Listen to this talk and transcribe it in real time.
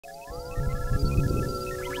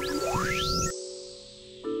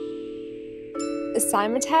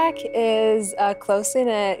SCI-MA-TECH is a closely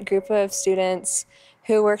knit group of students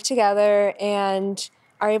who work together and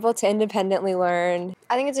are able to independently learn.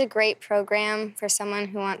 I think it's a great program for someone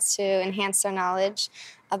who wants to enhance their knowledge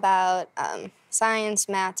about science,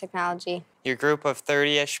 math, technology. Your group of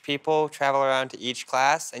 30-ish people travel around to each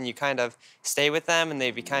class and you kind of stay with them and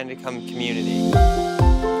they kind of become community.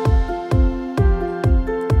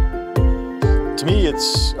 To me,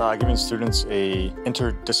 it's giving students an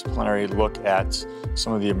interdisciplinary look at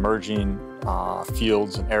some of the emerging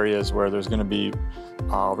fields and areas where there's going to be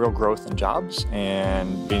real growth in jobs,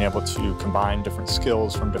 and being able to combine different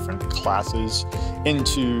skills from different classes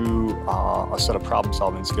into a set of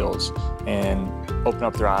problem-solving skills and open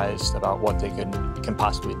up their eyes about what they can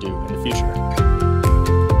possibly do in the future.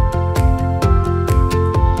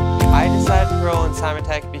 I decided to enroll in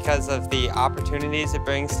SCI-MA-TECH because of the opportunities it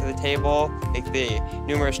brings to the table, like the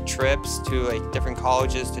numerous trips to different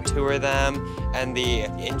colleges to tour them, and the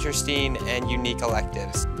interesting and unique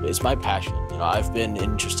electives. It's my passion. I've been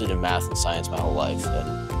interested in math and science my whole life,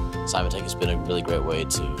 and SCI-MA-TECH has been a really great way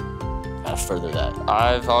to kind of further that.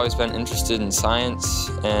 I've always been interested in science,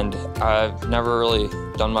 and I've never really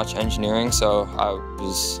done much engineering, so I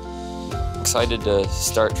was excited to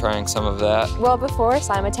start trying some of that. Well, before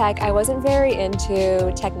SCI-MA-TECH, I wasn't very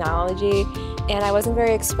into technology and I wasn't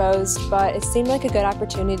very exposed, but it seemed like a good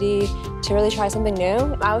opportunity to really try something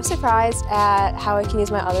new. I was surprised at how I can use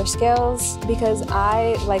my other skills because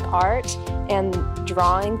I like art, and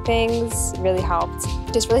drawing things really helped.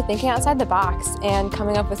 Just really thinking outside the box and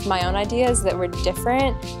coming up with my own ideas that were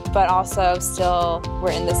different, but also still were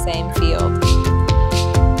in the same field.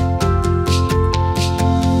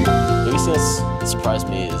 The biggest thing that surprised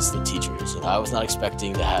me is the teachers. I was not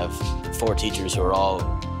expecting to have 4 teachers who are all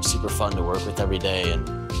super fun to work with every day,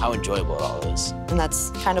 and how enjoyable it all is. And that's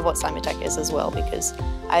kind of what SCI-MA-TECH is as well, because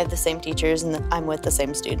I have the same teachers and I'm with the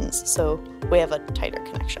same students, so we have a tighter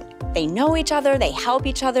connection. They know each other, they help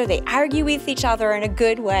each other, they argue with each other in a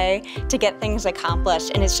good way to get things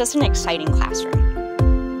accomplished, and it's just an exciting classroom.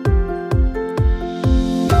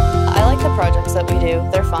 I like the projects that we do.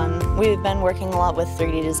 They're fun. We've been working a lot with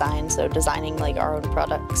 3D design, so designing our own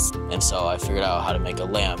products. And so I figured out how to make a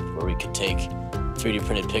lamp where we could take 3D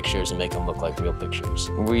printed pictures and make them look like real pictures.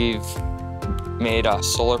 We've made a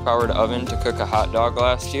solar-powered oven to cook a hot dog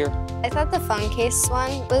last year. I thought the phone case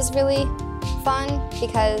one was really fun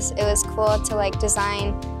because it was cool to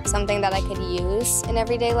design something that I could use in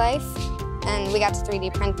everyday life, and we got to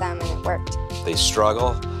 3D print them and it worked. They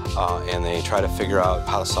struggle and they try to figure out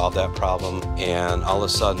how to solve that problem, and all of a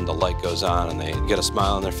sudden the light goes on and they get a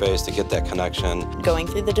smile on their face, they get that connection. Going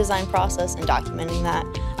through the design process and documenting that,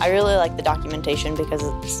 I really like the documentation because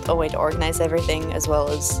it's a way to organize everything, as well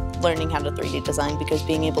as learning how to 3D design, because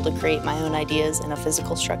being able to create my own ideas in a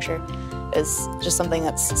physical structure is just something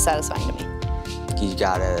that's satisfying to me.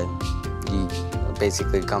 You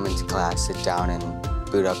basically come into class, sit down and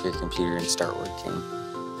boot up your computer and start working.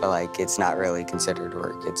 But it's not really considered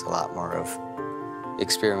work. It's a lot more of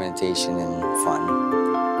experimentation and fun.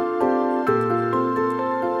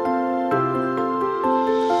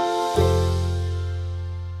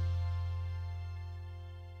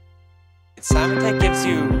 SCI-MA-TECH gives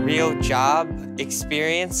you real job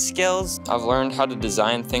experience skills. I've learned how to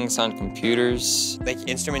design things on computers. Like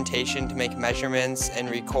instrumentation to make measurements and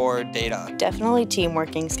record data. Definitely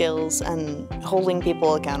teamworking skills and holding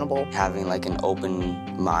people accountable. Having an open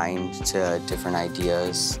mind to different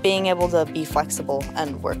ideas. Being able to be flexible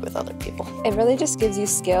and work with other people. It really just gives you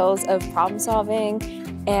skills of problem solving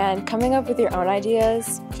and coming up with your own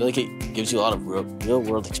ideas. I feel like it gives you a lot of real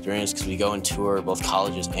world experience because we go and tour both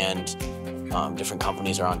colleges and different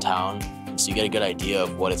companies around town, so you get a good idea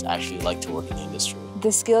of what it's actually like to work in the industry.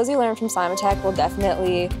 The skills you learn from SCI-MA-TECH will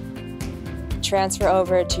definitely transfer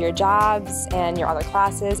over to your jobs and your other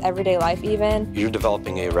classes, everyday life even. You're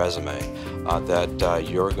developing a resume that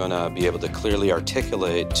you're going to be able to clearly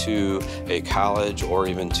articulate to a college or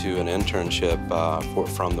even to an internship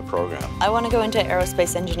from the program. I want to go into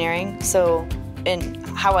aerospace engineering, so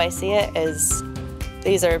how I see it is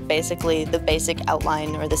these are basically the basic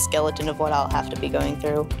outline or the skeleton of what I'll have to be going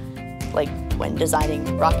through, when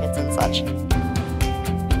designing rockets and such.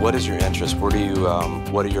 What is your interest? What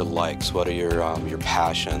are your likes? What are your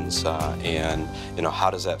passions? And how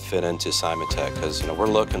does that fit into SCI-MA-TECH? Because we're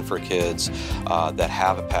looking for kids that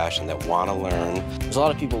have a passion, that want to learn. There's a lot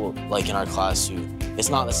of people in our class who it's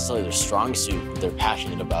not necessarily their strong suit, but they're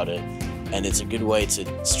passionate about it, and it's a good way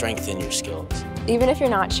to strengthen your skills. Even if you're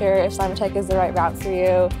not sure if SCI-MA-TECH is the right route for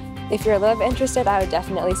you, If you're a little bit interested, I would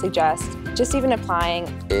definitely suggest just even applying.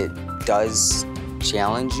 It does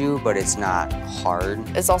challenge you, but it's not hard.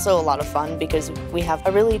 It's also a lot of fun because we have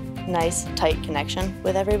a really nice, tight connection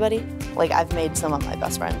with everybody. Like, I've made some of my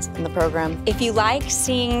best friends in the program. If you like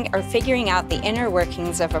seeing or figuring out the inner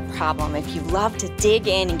workings of a problem, if you love to dig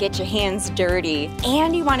in and get your hands dirty,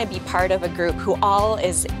 and you want to be part of a group who all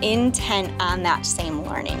is intent on that same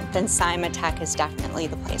learning, then SCI-MA-TECH is definitely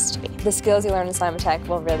the place to be. The skills you learn in SCI-MA-TECH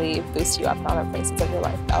will really boost you up in other places of your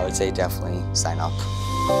life. I would say definitely sign up.